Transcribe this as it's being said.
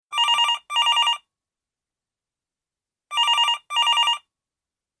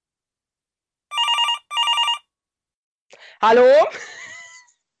Hallo?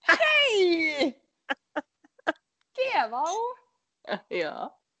 Hei! Det var hun.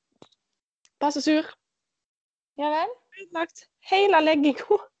 Ja. Passe sur. Ja vel? Lagt hele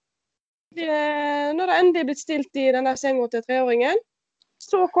legginga. Når det endelig er blitt stilt i denne senga til 3-åringen,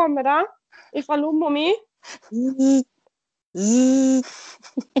 så kommer det ifra lomma mi.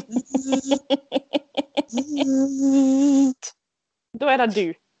 Da er det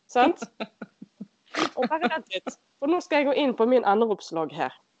du, sant? Og bare vent litt, for nå skal jeg gå inn på min anropslogg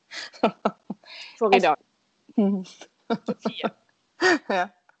her. For i dag. Sofie. Ja.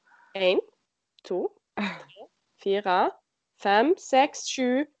 1, 2, 3, 4, 5, 6,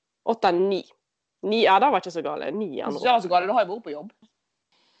 7, 8, 9. 9, ja, det var ikke så gale. 9 Jeg synes anrop. det var så galt, da har jeg vært på jobb.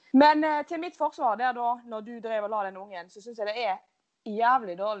 Men til mitt forsvar der da, når du drev og la den ungen, så synes jeg det er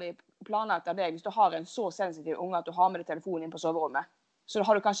jævlig dårlig planlagt av deg hvis du har en så sensitiv unge at du har med deg telefonen inn på soverommet. Så da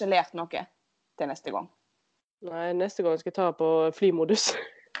har du kanskje lært noe til neste gang. Nei, neste gang skal jeg ta på flymodus.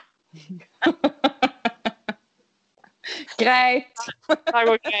 Greit! Det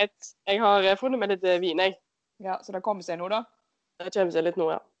går greit. Jeg har funnet meg litt vin, jeg. Ja, så det kommer seg nå da? Det kommer seg litt nå,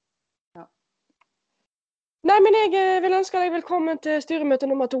 ja. Ja. Nei, men jeg vil ønske deg velkommen til styremøte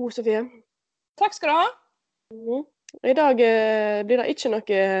nummer 2, Sofie. Takk skal du ha. I dag blir det ikke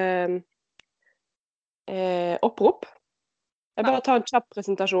noe opprop. Jeg bare tar en kjapp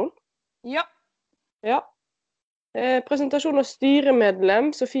presentasjon. Ja. Ja. Presentasjon av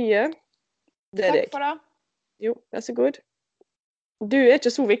styremedlem, Sofie. Det er Takk deg. for det. Jo, vær så god. Du er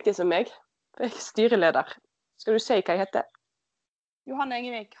ikke så viktig som meg. Jeg er styreleder. Skal du si hva jeg heter? Johanne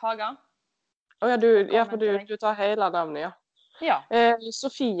Engevik Haga. Ja, for du tar hele navnet, ja. Ja.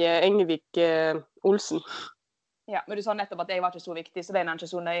 Sofie Engevik Olsen. Ja, men du sa nettopp at jeg var ikke så viktig, så det er ikke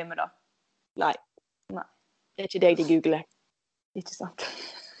så nøye med det. Nei. Nei. Det er ikke deg de googler. Ikke sant?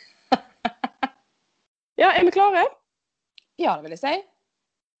 Ja, er vi klare? Ja, det vil jeg si.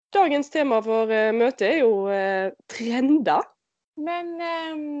 Dagens tema for møtet er jo trender. Men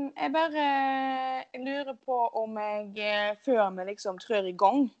jeg bare lurer på om jeg, før vi liksom trør i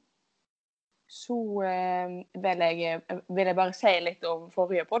gang, så vil jeg bare si litt om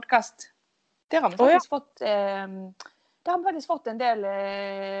forrige podcast. Der har vi faktisk fått en del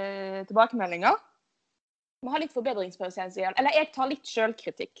tilbakemeldinger. Vi har litt forbedringspotensial. Eller jeg tar litt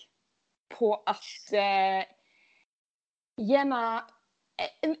selvkritikk på at gjerne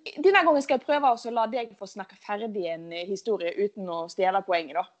denne gangen skal jeg prøve å la deg få snakke ferdig en historie uten å stjele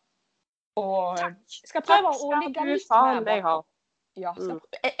poenget, da. Og jeg skal prøve å ligge litt mer bakpå. Ja,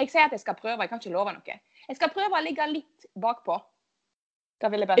 jeg sier at jeg skal prøve, jeg kan ikke love noe. Jeg skal prøve å ligge litt bakpå. Da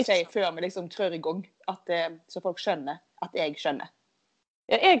vil jeg bare si før vi liksom trør i gang, så folk skjønner at jeg skjønner.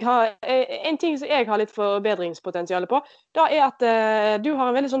 En ting som jeg har litt forbedringspotensial på, da er at du har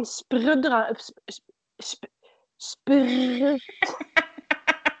en veldig sånn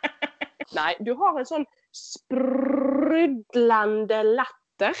Nei, du har en sånn sprudlende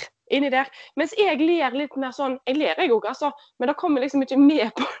latter inni der. Mens jeg ler litt mer sånn, jeg ler jeg også, altså, men det kommer liksom ikke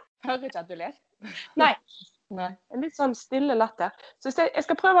med på. Hører ikke at du ler? Nei. Nei. En litt sånn stille latter. Så jeg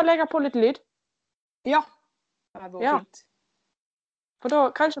skal prøve å legge på litt lyd. Ja. Det var fint. For da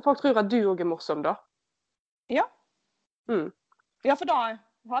kanskje folk tror at du også er morsom da. Ja. Ja, for da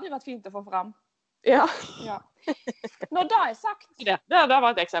har det vært fint å få frem. Ja. Når det er sagt... Det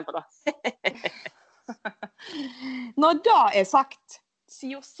var et eksempel da. Når det er sagt,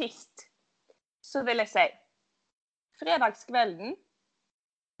 siden sist, så vil jeg si, fredagskvelden,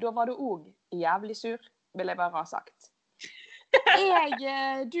 da var du også jævlig sur, vil jeg bare ha sagt.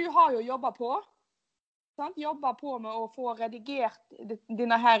 Du har jo jobbet på, sant? Jobbet på med å få redigert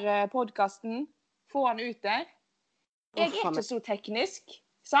denne her podcasten, få den ut der. Jeg er ikke så teknisk,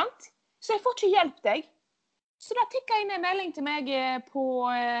 sant? Så jeg får ikke hjelp deg. Så da tikket inn en melding til meg på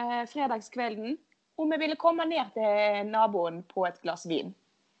fredagskvelden, om jeg ville komme ned til naboen på et glass vin.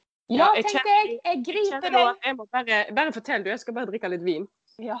 Ja, tenkte jeg griper deg. Jeg må bare fortelle du, jeg skal bare drikke litt vin.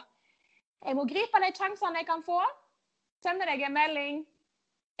 Ja. Jeg må gripe de chansene jeg kan få. Sende deg en melding.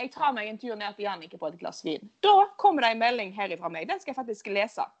 Jeg tar meg en tur ned til Jannicke på et glass vin. Da kommer det en melding herifra meg. Den skal jeg faktisk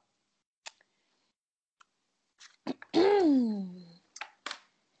lese.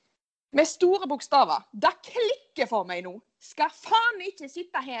 Med store bokstaver. Det klikker for meg nå. Skal faen ikke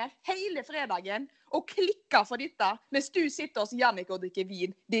sitte her hele fredagen og klikke for dette mens du sitter hos Jannicke og drikker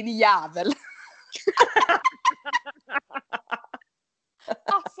vin, din jævel.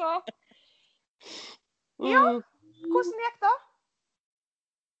 Altså. Ja, hvordan gikk det?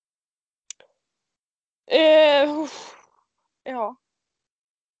 Ja.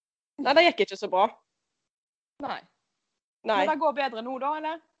 Nei, det gikk ikke så bra. Nei. Nei. Men det går bedre nå da,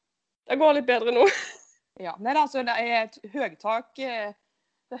 eller? Det går litt bedre nå. Ja, men altså, det er et høyt tak.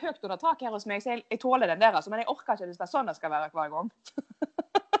 Det er høyt under tak her hos meg, så jeg tåler den der, altså. Men jeg orker ikke hvis det er sånn det skal være hver gang.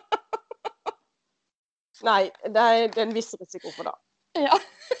 Nei, det er en viss risiko for det. Ja.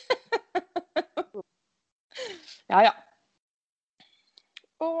 Ja, ja.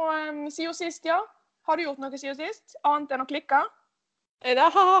 Og siden sist, ja. Har du gjort noe siden sist? Annet enn å klikke? Jeg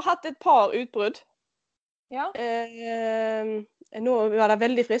har hatt et par utbrudd. Ja. Nå var det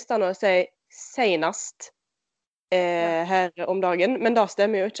veldig fristende å si senest her om dagen, men det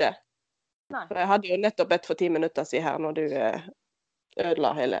stemmer jo ikke. Nei. For jeg hadde jo nettopp et for 10 minutter siden her når du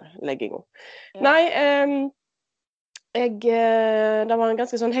ødela hele legginga. Ja. Nei, det var en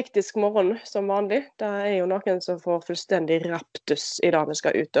ganske sånn hektisk morgen som vanlig. Det er jo noen som får fullstendig raptus i dag vi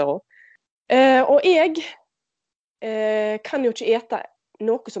skal ut døra. Og jeg kan jo ikke ete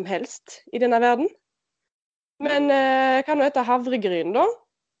noe som helst i denne verden. Men kan jo ete havregryn da.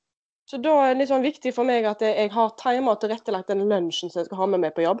 Så da er det litt sånn viktig for meg at jeg har timet og tilrettelagt den lunsjen som jeg skal ha med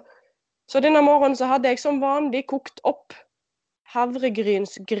meg på jobb. Så denne morgenen så hadde jeg som vanlig kokt opp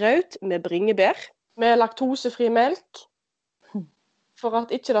havregrynsgrøt med bringebær, med laktosefri melk, for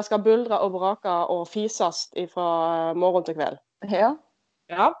at ikke det skal buldre og brake og fisast fra morgen til kveld. Ja.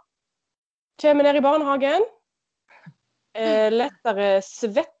 Ja. Kommer ned i barnehagen, lettere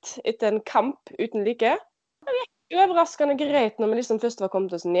svett etter en kamp uten like. Det gikk overraskende greit når vi liksom først var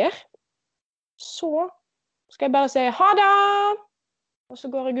kommet oss ned. Så skal jeg bare si ha det! Og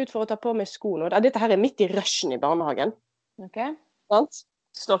så går jeg ut for å ta på meg skoene. Dette her er midt i rushen i barnehagen. Ok. Sant?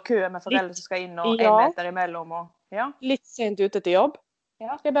 Står kø med foreldre som skal inn og Ja. 1 meter imellom. Og, ja. Litt sent ute til jobb.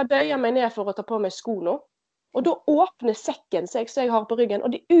 Ja. Skal jeg bare bøye meg ned for å ta på meg skoene. Og da åpner sekken seg som jeg har på ryggen,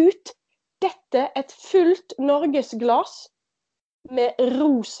 og det er ut dette et fullt norgesglass med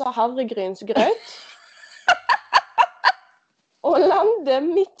rosa havregrynsgrøt. Og lander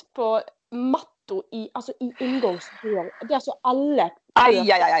midt på matta i inngangsdøren. Det er så alle... Ai.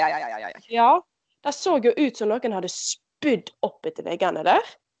 Ja, det så jo ut som noen hadde spydd opp etter veggene der.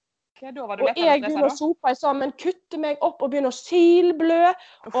 Okay, da var du Og jeg begynner å sope sammen, kutte meg opp og begynner å silblø.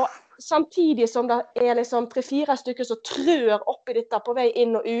 Og samtidig som det er liksom 3-4 stykker som trør oppi dette på vei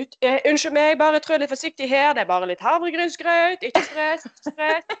inn og ut. Unnskyld meg, bare trø litt forsiktig her. Det er bare litt havregrynsgrøt. Ikke stress, ikke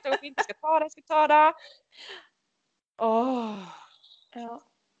stress. Det går fint, jeg skal ta det. Åh. Ja.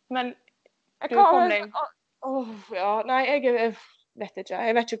 Men Jeg du kom deg... ja, nei, jeg vet ikke.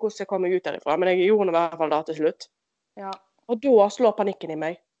 Jeg vet ikke hvordan jeg kom meg ut derifra, men jeg gjorde i hvert fall det til slutt. Ja. Og da slår panikken i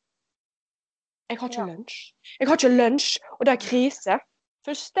meg. Jeg har ikke lunsj. Jeg har ikke lunsj, og det er krise.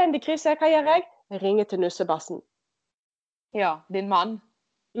 Fullstendig krise. Hva gjør jeg? Jeg ringer til nussebassen. Ja, din mann.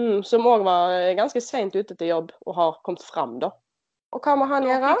 Som også var ganske sent ute til jobb og har kommet fram da. Og hva må han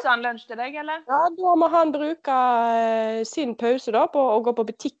gjøre? Fikser han lunsj til deg, eller? Ja, da må han bruke sin pause da på å gå på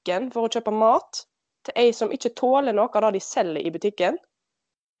butikken for å kjøpe mat til ei som ikke tåler noe av det de selger i butikken.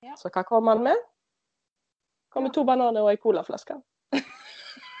 Ja. Så hva kommer han med? Kommer 2 bananer og ei colaflaske.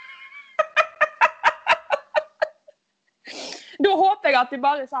 Da håper jeg at de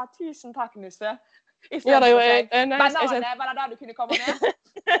bare sa 1000 takk, Nusse. Ja, det er jo... Bananer, var det da du kunne komme med?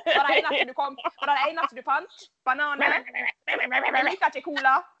 Var det eneste du kom? Var det det eneste du fant? Bananer? Jeg liker ikke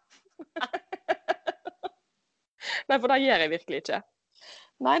cola. Nei, for det gjør jeg virkelig ikke.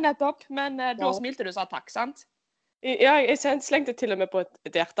 Nei, nettopp. Men da smilte du og sa takk, sant? Ja, jeg slengte til og med på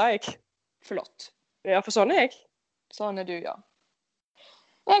et hjerte, jeg. Flott. Ja, for sånn er jeg. Sånn er du, ja.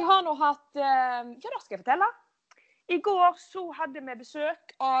 Jeg har nå hatt... Ja, da skal jeg fortelle. I går så hadde vi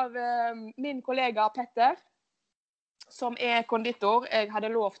besøk av min kollega Petter, som er konditor. Jeg hadde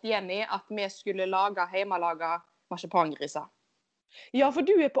lovt Jenny at vi skulle lage hjemmelaga marsipangriser. Ja, for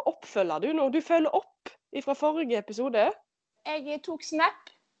du er på oppfølger du nå. Du følger opp fra forrige episode. Jeg tok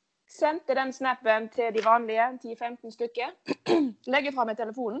snap, sendte den snappen til de vanlige, 10-15 stykker. Legger fra meg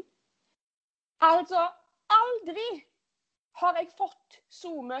telefonen. Altså, aldri har jeg fått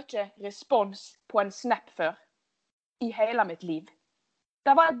så mye respons på en snap før. I hele mitt liv.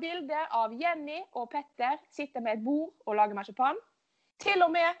 Det var et bilde av Jenny og Petter sitter med et bord og lager marsipan. Til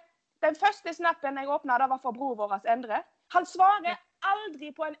og med den første snappen jeg åpnet, det var for bror vår Endre. Han svarer aldri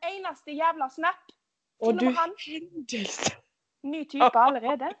på en eneste jævla snap. Og til du og med han. hendelse. Ny type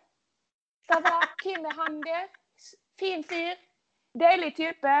allerede. Det var, hvem er han der? Fin fyr. Deilig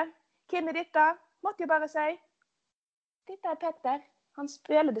type. Hvem er dette? Måtte jeg bare si. Dette er Petter. Han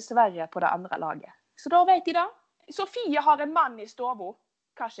spiller dessverre på det andre laget. Så da vet de da. Sofie har en mann i stovo.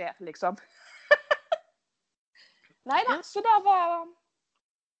 Hva skjer, liksom? Neida, så det var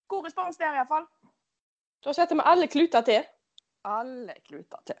god respons der i hvert fall. Da setter vi alle kluter til. Alle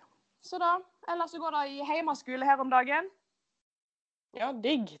kluter til. Så da, ellers så går det i hjemmeskole her om dagen. Ja,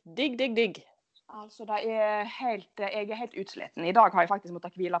 digg. Altså, jeg er helt utsliten. I dag har jeg faktisk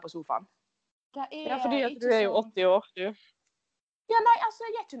måttet hvile på sofaen. Ja, fordi at du er jo 80 år, du. Ja, nei, altså,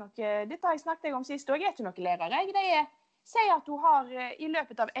 jeg er ikke noe, dette har jeg snakket om sist, og jeg er ikke noe lærer. Si at du har, i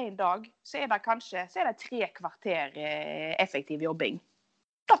løpet av en dag, så er det 3 kvarter effektiv jobbing.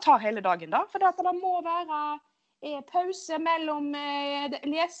 Det tar hele dagen da, for det må være pause mellom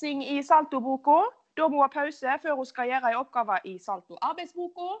lesing i Salto-boka. Da må hun ha pause før hun skal gjøre en oppgave i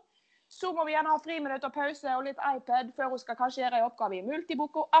Salto-arbeidsboka. Så må vi gjerne ha friminutt og pause og litt iPad før hun skal kanskje gjøre en oppgave i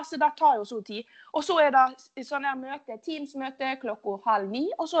multiboka. Altså, det tar jo så tid. Og så er det sånn her møte, Teams-møte 8:30,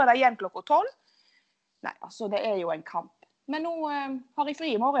 og så er det igjen 12:00. Nei, altså, det er jo en kamp. Men nå har jeg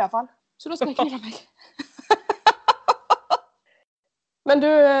fri i morgen i hvert fall, så da skal jeg hvile meg. Men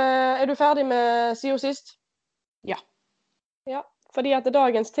du, er du ferdig med siden sist? Ja. Ja, fordi at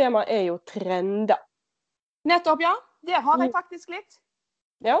dagens tema er jo trender. Nettopp, ja. Det har jeg faktisk litt.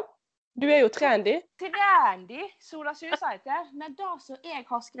 Ja, du er jo trendy. Trendy, så det suser jeg til. Men det som jeg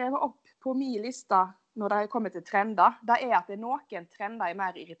har skrevet opp på min liste når det kommer til trender, det er at noen trender er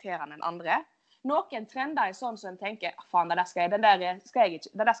mer irriterende enn andre. Noen trender er sånn som jeg tenker, faen, det der skal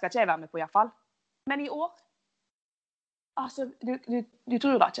ikke jeg være med på i hvert fall. Men i år, altså, du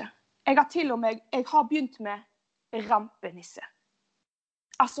tror det ikke. Jeg har begynt med rampenisse.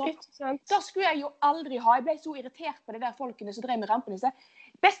 Altså, da skulle jeg jo aldri ha. Jeg ble så irritert på de der folkene som drev med rampenisse.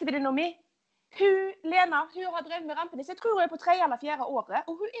 Bestevenninna mi, Lena, hun har drevet med rampenisse. Jeg tror hun er på 3. eller 4. året,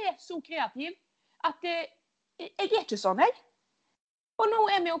 og hun er så kreativ at jeg er ikke sånn, jeg. Og nå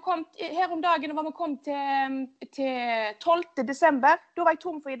er vi jo kommet, her om dagen var vi kommet til 12. desember. Da var jeg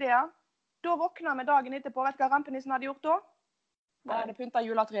tom for ideer. Da våkna vi dagen etterpå. Vet du hva rampenissen hadde gjort da? Da hadde pyntet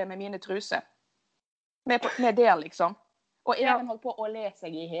juletreet med mine truser. Med der, liksom. Og Even holdt på å le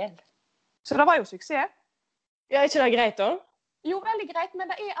seg i hel. Så det var jo suksess. Ja, ikke det greit da? Jo, veldig greit, men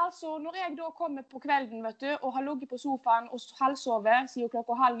det er altså, når jeg da kommer på kvelden, vet du, og har ligget på sofaen og halvsover, sier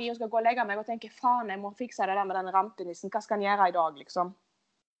 8:30 og skal gå og legge meg og tenker, faen, jeg må fikse det der med den rampenissen. Hva skal han gjøre i dag, liksom?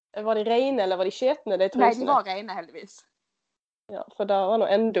 Var de rene, eller var de skjetne, de trusene? Nei, de var rene, heldigvis. Ja, for det var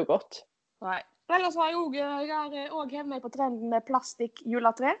noe enda godt. Nei. Ellers har jeg også hevet meg på trenden med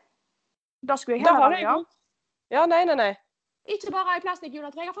plastikk-juletre. Da skulle jeg heller velge. Ja, nei. Ikke bare i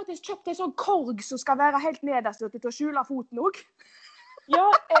plastikk-juletre. Jeg har faktisk kjøpt en sånn korg som skal være helt nederst til å skjule foten også. Ja,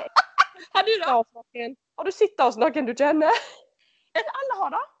 har du det? Har du sett hos noen du kjenner? Alle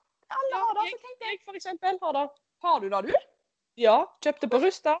har det. Alle har det. Jeg for eksempel har det. Har du det, du? Ja, kjøpte på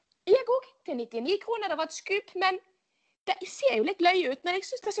Rusta. Jeg også, til 99 kroner. Det var et skup, men det ser jo litt løye ut, men jeg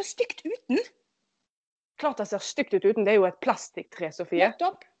synes det ser stygt uten. Klart det ser stygt ut uten, det er jo et plastikktre, Sofie.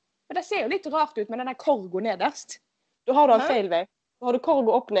 Nettopp. Men det ser jo litt rart ut med denne korgo nederst. Da har du en feil vei. Da har du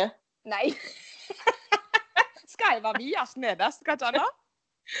korgo opp ned. Nei. Skal jeg være viast nederst, kan ikke han da?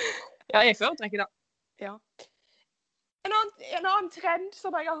 Ja, jeg foretrekker det. Ja. En annen trend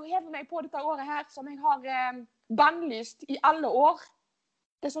som jeg har hevet meg på dette året her, som jeg har bannlyst i alle år,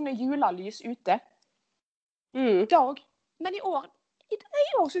 det er sånne julelys ute. Dag. Men i år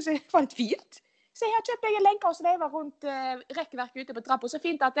synes jeg det var litt fint. Så jeg har kjøpt en lenke og sveiver rundt rekkverket ute på trappa. Så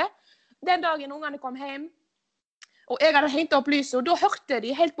fint at det. Den dagen ungene kom hjem, og jeg hadde hentet opp lyset, og da hørte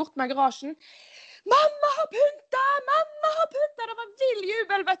de helt bort med garasjen. Mamma har pynta! Mamma har pynta! Det var vill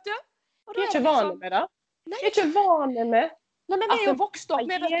jubel, vet du. Og de er ikke vane med det. De er ikke vane med. Nei, men vi er jo vokst opp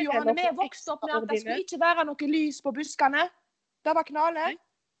med, vet du, Johanne. Vi er vokst opp med at det skulle ikke være noe lys på buskene. Det var knallet.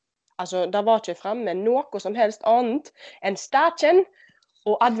 Altså, det var ikke fremme noe som helst annet enn staken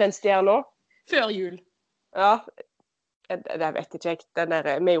og adventsstjerner. Før jul. Ja, det vet ikke jeg.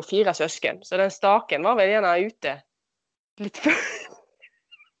 Vi er jo 4 søsken, så den staken var vel gjerne ute litt før.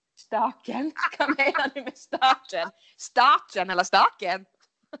 Staken? Hva mener du med staken? Staken eller staken?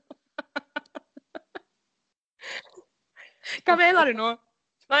 Hva mener du nå?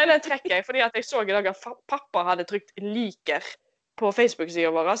 Nei, det trekker jeg, fordi at jeg så i dag at pappa hadde trykt liker på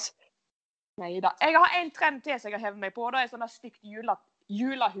Facebook-siden vår. Neida. Jeg har en trend til som jeg har hevet meg på, og det er sånn stygt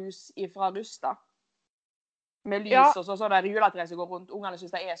julehus fra Rusta. Med lys og sånn der juletre som går rundt. Ungene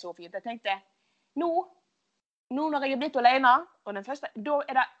synes det er så fint. Jeg tenkte, nå når jeg er blitt alene, og den første, da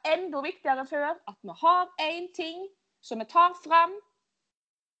er det enda viktigere før at vi har en ting som vi tar frem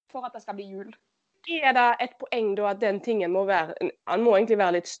for at det skal bli jul. Er det et poeng da at den tingen må egentlig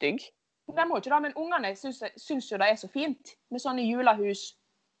være litt stygg? Det må ikke da, men ungene synes jo det er så fint med sånne julehus.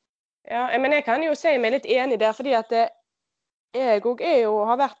 Ja, men jeg kan jo si meg litt enig der, fordi at jeg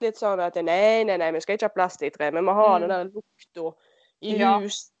har vært litt sånn at nei, vi skal ikke ha plastiktre, men vi har den der lukta i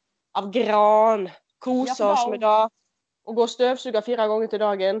hus av gran, kose oss med det, og gå og støvsuge 4 ganger til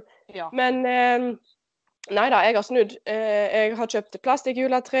dagen. Ja. Men Neida, jeg har snudd. Jeg har kjøpt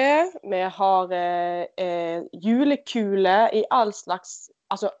plastikkjuletre. Vi har julekule i all slags,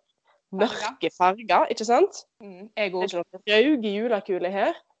 altså mørke farger, ikke sant? Jeg Det er også. ikke noen rauge julekule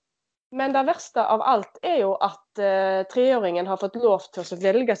her. Men det verste av alt er jo at treåringen har fått lov til å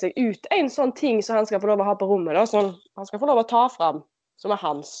velge seg ut en sånn ting som han skal få lov å ha på rommet. Da. Sånn, han skal få lov å ta fram, som er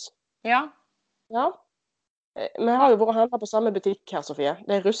hans. Ja. Ja. Vi har jo vært og handlet på samme butikk her, Sofie.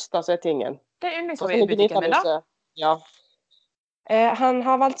 Det er Rusta som er tingen. Det er yndlingsbutikken min, da. Ja. Han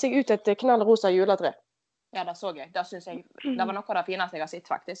har valgt seg ut et knallrosa juletre. Ja, det så jeg. Det synes jeg, det var noe av det fineste jeg har sett,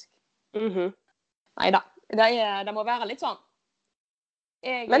 faktisk. Mhm. Neida, det må være litt sånn.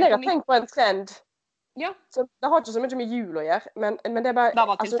 Men jeg har tenkt på en trend. Ja. Så det har ikke så mye med jul å gjøre, men det er bare... Det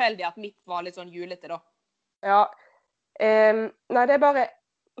var tilfeldig at mitt var litt sånn julete, da. Ja. Nei, det er bare...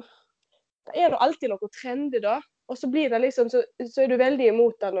 Det er jo alltid noe trendy, da. Og så blir det liksom, så er du veldig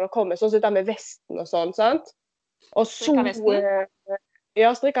imot det når det kommer, sånn som det med vesten og sånn, sant? Og så... Strikkavesten? Ja,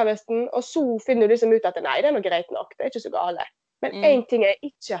 strikkavesten. Og så finner du liksom ut at nei, det er noe greit nok. Det er ikke så gale. Men en ting jeg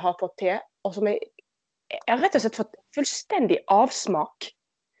ikke har fått til, og som jeg har rett og slett fått fullstendig avsmak.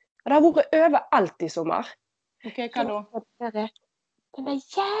 Det har vært overalt i sommer. Ok, hva da? Den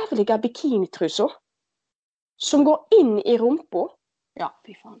jævlige bikinitrusa som går inn i rumpa. Ja,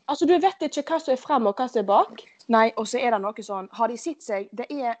 fy faen. Altså, du vet ikke hva som er frem og hva som er bak. Nei, og så er det noe sånn, har de sett seg,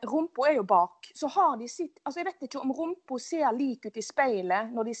 rumpa er jo bak, så har de sett, altså jeg vet ikke om rumpa ser lik ut i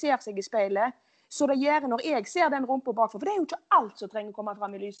speilet, når de ser seg i speilet, så det gjør når jeg ser den rumpa bakfor, for det er jo ikke alt som trenger å komme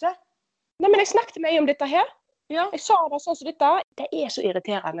frem i lyset. Nei, men jeg snakket med om dette her. Ja. Jeg sa det sånn som dette. Det er så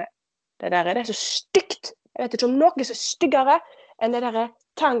irriterende. Det er så stygt. Jeg vet ikke om noe er så styggere enn det der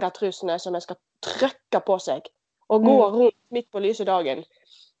tangatrusene som jeg skal trykke på seg og gå rundt midt på lyse dagen.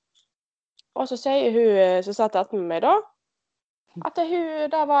 Og så sier hun som satt attmed meg da, at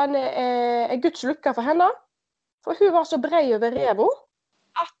det var en Guds lykke for henne. For hun var så bred over revo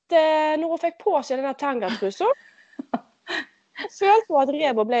at når hun fikk på seg denne tangatrusa, følte hun at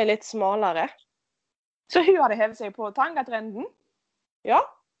revo ble litt smalere. Så hun hadde hevet seg på tangatrenden? Ja.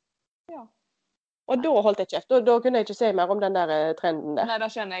 Ja. Og da holdt jeg kjeft. Da kunne jeg ikke si mer om den der trenden der. Nei, det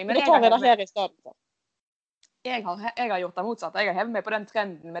skjønner jeg. Men da tar jeg det her i stedet. Jeg har gjort det motsatt. Jeg har hevet meg på den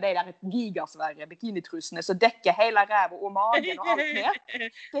trenden med de der gigasvære bikinitrusene som dekker hele ræva og magen og alt mer.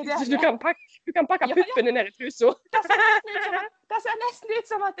 Så du kan pakke puppene ned i trusa? Det ser nesten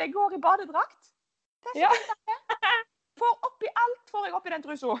ut som at jeg går i badedrakt. Ja. Oppi alt får jeg oppi den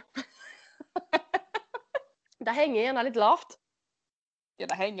trusa. Det henger gjerne litt lavt. Ja,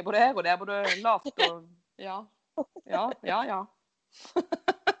 det henger både her og der, både lavt og... Ja.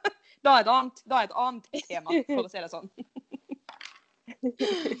 Da er et annet tema, for å si det sånn.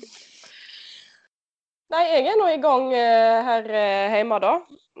 Nei, jeg er nå i gang her hjemme da.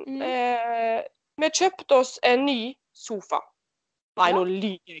 Vi kjøpte oss en ny sofa. Nei, nå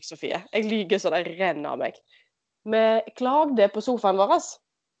lyger jeg, Sofie. Jeg lyger så det renner av meg. Vi klagde på sofaen vår.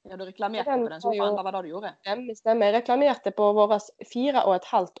 Ja, du reklamerte på den sofaen, det var det du gjorde. Stemmer. Jeg reklamerte på vår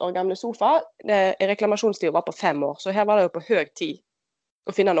 4,5 år gamle sofa. Reklamasjonstiden var på 5 år, så her var det jo på høy tid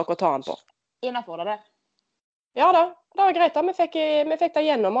å finne noe å ta den på. Innenfor det der? Ja da, det var greit da. Vi fikk det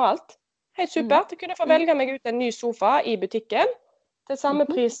gjennom og alt. Helt supert. Jeg kunne få velge meg ut en ny sofa i butikken til samme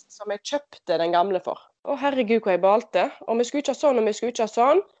pris som jeg kjøpte den gamle for. Å herregud, hva jeg balte. Og vi skulle ikke ha sånn, og vi skulle ikke ha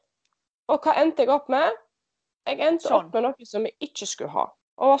sånn. Og hva endte jeg opp med? Jeg endte opp med noe som jeg ikke skulle ha.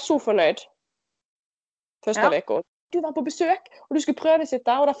 Og var så fornøyd. Første veka. Du var på besøk, og du skulle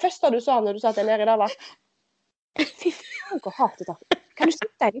prøvesitte, og det første du sa når du satt deg nede i det var fy faen, hvor hardt dette. Kan du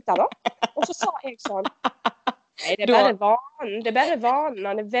sitte i dette da? Og så sa jeg sånn, nei, det er bare vanen,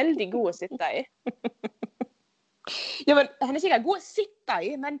 han er veldig god å sitte i. Ja, men han er sikkert god å sitte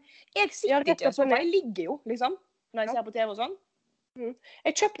i, men jeg sitter ikke sånn, jeg ligger jo, liksom, når jeg ser på TV og sånn.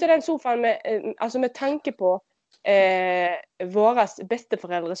 Jeg kjøpte den sofaen med tanke på våre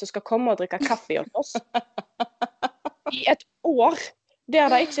besteforeldre som skal komme og drikke kaffe hos oss. I et år, der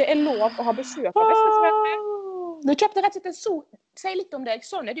det ikke er lov å ha besøk av besteforeldre. Du kjøpte rett og slett en sofa. Si litt om deg.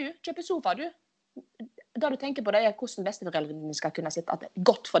 Sånn er du. Kjøper sofa, du. Da du tenker på det, er hvordan besteforeldrene skal kunne sitte. At det er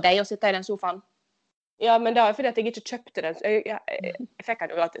godt for deg å sitte i den sofaen. Ja, men det er fordi at jeg ikke kjøpte den. Jeg fikk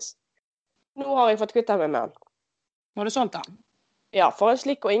den jo gratis. Nå har jeg fått kvittet meg med den. Nå har du solgt den? Ja, for en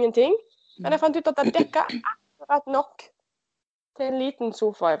slikk og ingenting. Men jeg fant ut at det dekker akkurat nok til en liten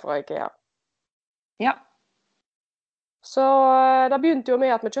sofa fra IKEA. Ja. Så det begynte jo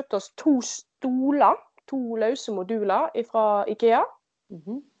med at vi kjøpte oss 2 stoler. 2 løse moduler fra IKEA.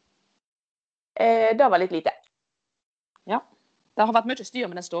 Det var litt lite. Ja. Det har vært mye styr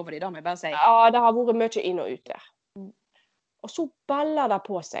med den stoven i dag, må jeg bare si. Ja, det har vært mye inn og ut der. Og så baller det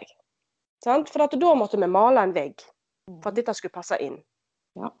på seg. Sant? For at da måtte vi male en vegg, for at dette skulle passe inn.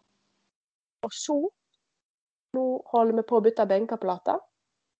 Ja. Og så, nå holder vi på å bytte benkeplater,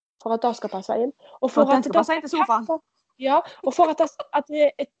 for at det skal passe inn. Og For at den skal passe inn til sofaen. Ja, og for at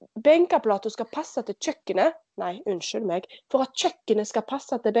benkeplater skal passe til kjøkkenet, nei, unnskyld meg, for at kjøkkenet skal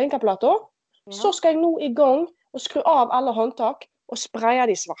passe til benkeplater, så skal jeg nå i gang og skru av alle håndtak og spraye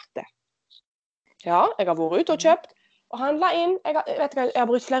de svarte. Ja, jeg har vært ute og kjøpt, og handlet inn, jeg har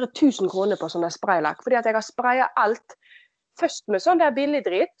brukt flere 1000 kroner på sånne spraylakk, fordi at jeg har sprayet alt først med sånn der billig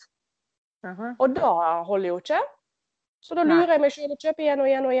dritt, og da holder jo ikke. Så da lurer jeg meg selv å kjøpe igjen og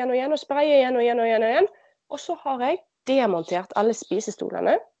igjen og igjen og igjen, og spraye igjen og igjen og igjen og igjen. Og så har jeg demontert alle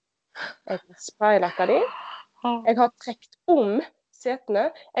spisestolene. Jeg har spraylakket de. Jeg har trekt om setene.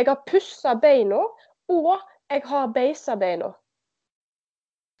 Jeg har pusset beina, og jeg har beiset beina.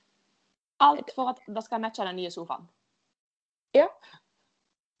 Alt for at det skal matche den nye sofaen. Ja.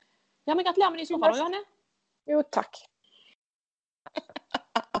 Ja, men gratulerer med ny sofa, Johanne. Jo, takk.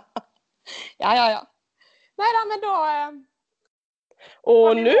 Ja. Neida, men da...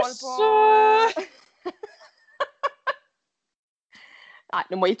 Og nusse! Nei,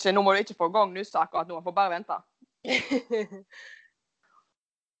 nå må du ikke få i gang nusse akkurat nå, får bare vente.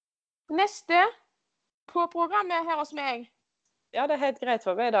 Neste på programmet her hos meg. Ja, det er helt greit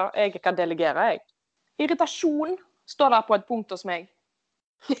for meg da. Jeg kan delegere, jeg. Irritasjon står der på et punkt hos meg.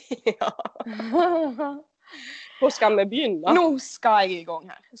 Ja. Hvor skal vi begynne? Nå skal jeg i gang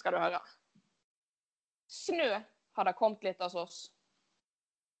her, skal du høre. Snø har det kommet litt hos oss.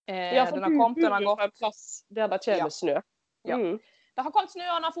 Ja, for du bor jo på en plass der det kommer snø. Ja. Det har kommet snø,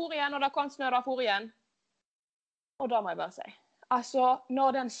 og det for igjen, og det har kommet snø, og det for igjen. Og da må jeg bare si, altså,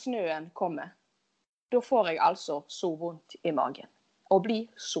 når den snøen kommer, da får jeg altså så vondt i magen, og blir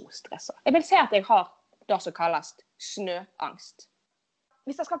så stresset. Jeg vil si at jeg har det som kalles snøangst.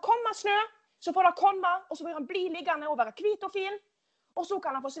 Hvis det skal komme snø, så får det komme, og så får den bli liggende og være hvit og fin, og så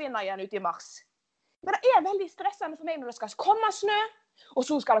kan den forsvinne igjen ut i mars. Men det er veldig stressende for meg når det skal komme snø, og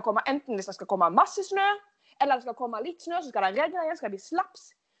så skal det komme enten hvis det skal komme masse snø, eller det skal komme litt snø, så skal det regne igjen, skal det bli slaps.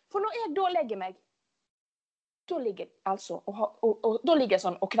 For når jeg da legger meg, da ligger jeg altså, da ligger jeg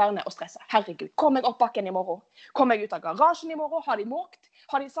sånn og kverner og stresser. Herregud, kommer jeg opp bakken i morgen? Kommer jeg ut av garasjen i morgen? Har de måkt?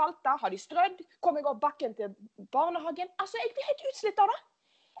 Har de saltet? Har de strødd? Kommer jeg opp bakken til barnehagen? Altså, jeg blir helt utslitt av det.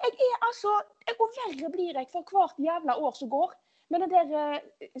 Og verre blir jeg for hvert jævla år som går, med den der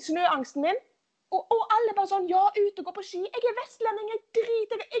snøangsten min. Og alle bare sånn, ja, ut og gå på ski. Jeg er vestlending, jeg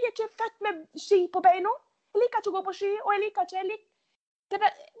er ikke født med ski på beina. Jeg liker ikke å gå på ski, og jeg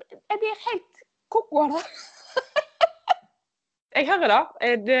blir helt koko av det. Jeg hører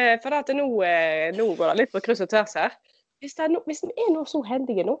det, for at nå går det litt på kryss og tvers her. Hvis vi er nå så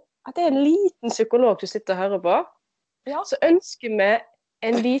heldige nå, at det er en liten psykolog som sitter og hører på, så ønsker vi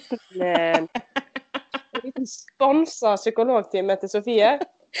en liten sponset psykologtime til Sofie.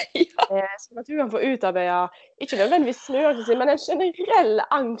 Sånn at hun kan få utarbeidet, ikke nødvendigvis snøangsten, men den generelle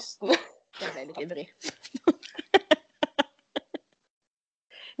angsten. Det ble litt ivrig.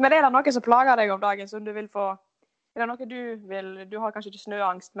 Men er det noe som plager deg om dagen som du vil få? Er det noe du vil? Du har kanskje ikke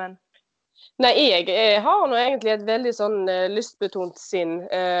snøangst, men... Nei, jeg har nå egentlig et veldig sånn lystbetont sinn.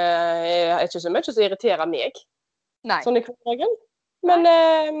 Jeg er ikke så mye som irriterer meg. Nei. Sånn i hverdagen. Men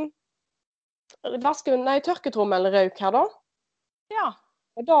tørketrommelen røk her da. Ja.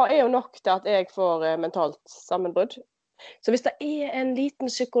 Og da er jo nok til at jeg får mentalt sammenbrudd. Så hvis det er en liten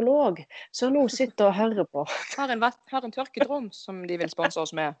psykolog som nå sitter og hører på... Har en tørkedrom som de vil sponse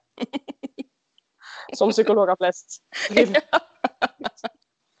oss med. Som psykologer flest.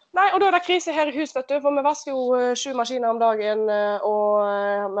 Nei, og da er det krise her i huset, vet du, for vi vasker jo 7 maskiner om dagen, og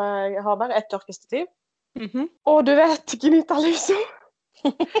vi har bare ett tørkestativ. Og du vet, Gnita liksom.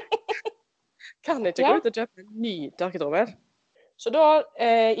 Kan ikke gå ut og kjøpe en ny tørketrommel. Så da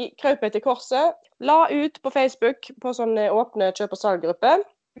krøp jeg til korset, la ut på Facebook på sånne åpne kjøp- og salggrupper.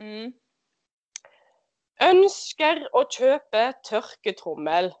 Ønsker å kjøpe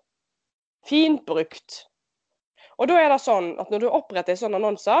tørketrommel. Fint brukt. Og da er det sånn at når du oppretter sånne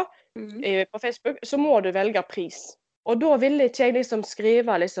annonser på Facebook, så må du velge pris. Og da ville ikke jeg liksom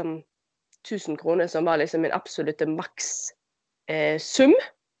skrive 1000 kroner, som var liksom min absolutte maks sum,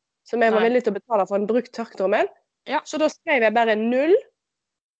 som jeg var villig til å betale for en brukt tørketrommel. Ja. Så da skrev jeg bare 0,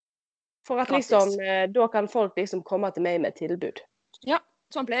 for at liksom, da kan folk liksom komme til meg med tilbud. Ja,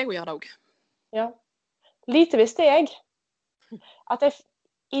 sånn pleier jeg å gjøre det også. Ja. Lite visste jeg at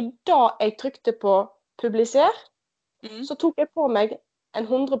i dag jeg trykte på publiser, så tok jeg på meg en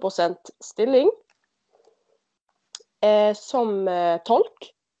 100% stilling som tolk.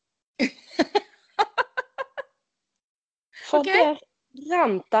 For der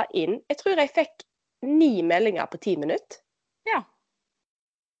rant det inn. Jeg tror jeg fikk 9 meldinger på 10 minutter. Ja.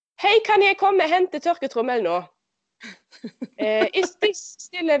 Hei, kan jeg komme og hente tørketrommel nå? Is this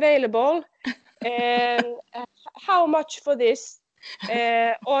still available? How much for this?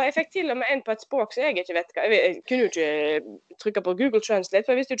 Og jeg fikk til og med en på et språk så jeg ikke vet hva. Jeg kunne jo ikke trykke på Google Translate,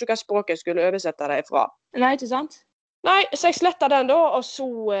 for jeg visste jo ikke hva språk jeg skulle oversette det ifra. Nei, ikke sant? Nei, så jeg slettet den da, og så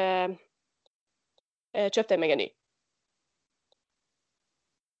kjøpte jeg meg en ny.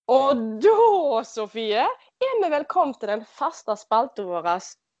 Og da, Sofie, er vi velkommen til den faste spalten vår,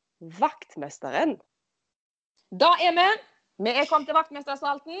 Vaktmesteren. Da er vi. Vi er kommet til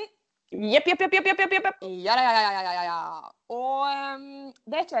vaktmesterspalten. Jepp. Ja. Og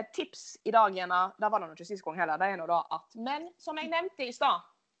det er ikke et tips i dag, Jenna. Det var det nok ikke sist gang heller. Det er noe da at. Men som jeg nevnte i stad,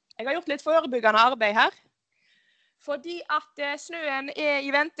 jeg har gjort litt forebyggende arbeid her. Fordi at snøen er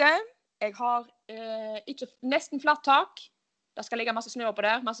i vente. Jeg har ikke nesten flatt tak. Det skal ligge masse snø på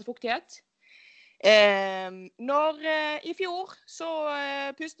der, masse fuktighet. I fjor så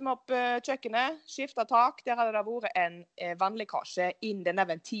pustet vi opp kjøkkenet, skiftet tak. Der hadde det vært en vannlekkasje inn denne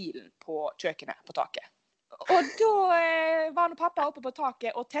ventilen på kjøkkenet, på taket. Og da var pappa oppe på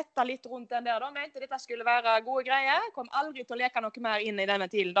taket og tettet litt rundt den der. Da mente dette skulle være gode greier. Kom aldri til å leke noe mer inn i den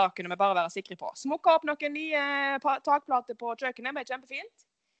ventilen. Da kunne vi bare være sikre på. Smukket opp noen nye takplater på kjøkkenet, ble kjempefint.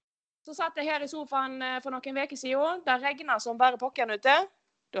 Så satt jeg her i sofaen for noen uker siden. Det regnet som bare pokkeren ute.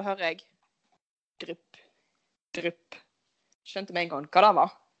 Da hører jeg drypp. Skjønte med en gang hva det var.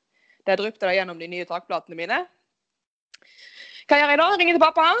 Det dryppte det gjennom de nye takplatene mine. Hva gjør jeg da? Ringer til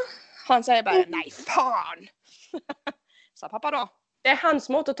pappa. Han sier bare, nei, faen! Sa pappa da. Det er hans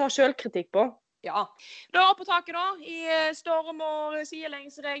måte å ta selvkritikk på. Ja. Da oppe på taket da, i storm og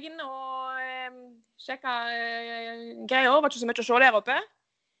sidelengsregn, og sjekka greier. Var ikke så mye å se der oppe.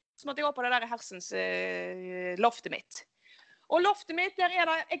 Så måtte jeg opp på det der hersens loftet mitt. Og loftet mitt, der er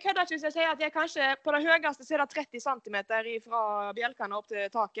det, jeg kødder ikke hvis jeg sier at jeg kanskje på det høyeste så er det 30 cm fra bjelkene opp til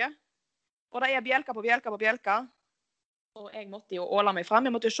taket. Og det er bjelker på bjelker. Og jeg måtte jo åle meg frem,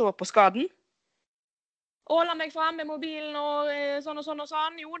 jeg måtte jo se på skaden. Åle meg frem med mobilen og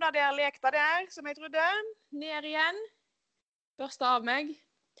sånn. Jo da, der lekte der, som jeg trodde. Ned igjen. Børste av meg.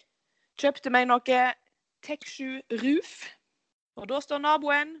 Kjøpte meg noe Tech7 Roof. Og da står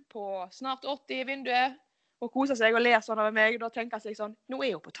naboen på snart 80 i vinduet og koser seg og ler sånn over meg. Og da tenker jeg sånn, nå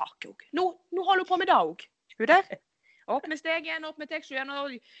er hun på taket også. Nå holder hun på med det også. Skal du der? Opp med stegen, opp med Tech7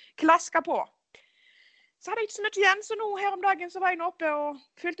 og klasker på. Så hadde jeg ikke så mye igjen, så nå her om dagen så var jeg nå oppe og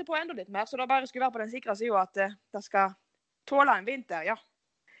fylte på enda litt mer. Så da bare skulle være på den sikre siden at det skal tåle en vinter, ja.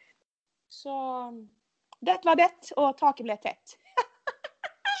 Så dette var det, og taket ble tett.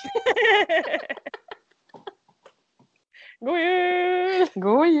 God jul!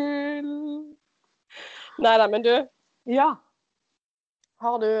 God jul! Neida, men du, Ja.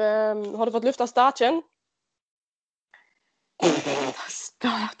 har du fått lufta staken?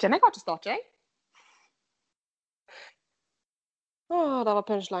 Staken? Jeg har ikke staken. Det var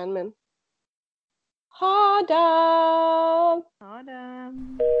punchlinen min. Ha det!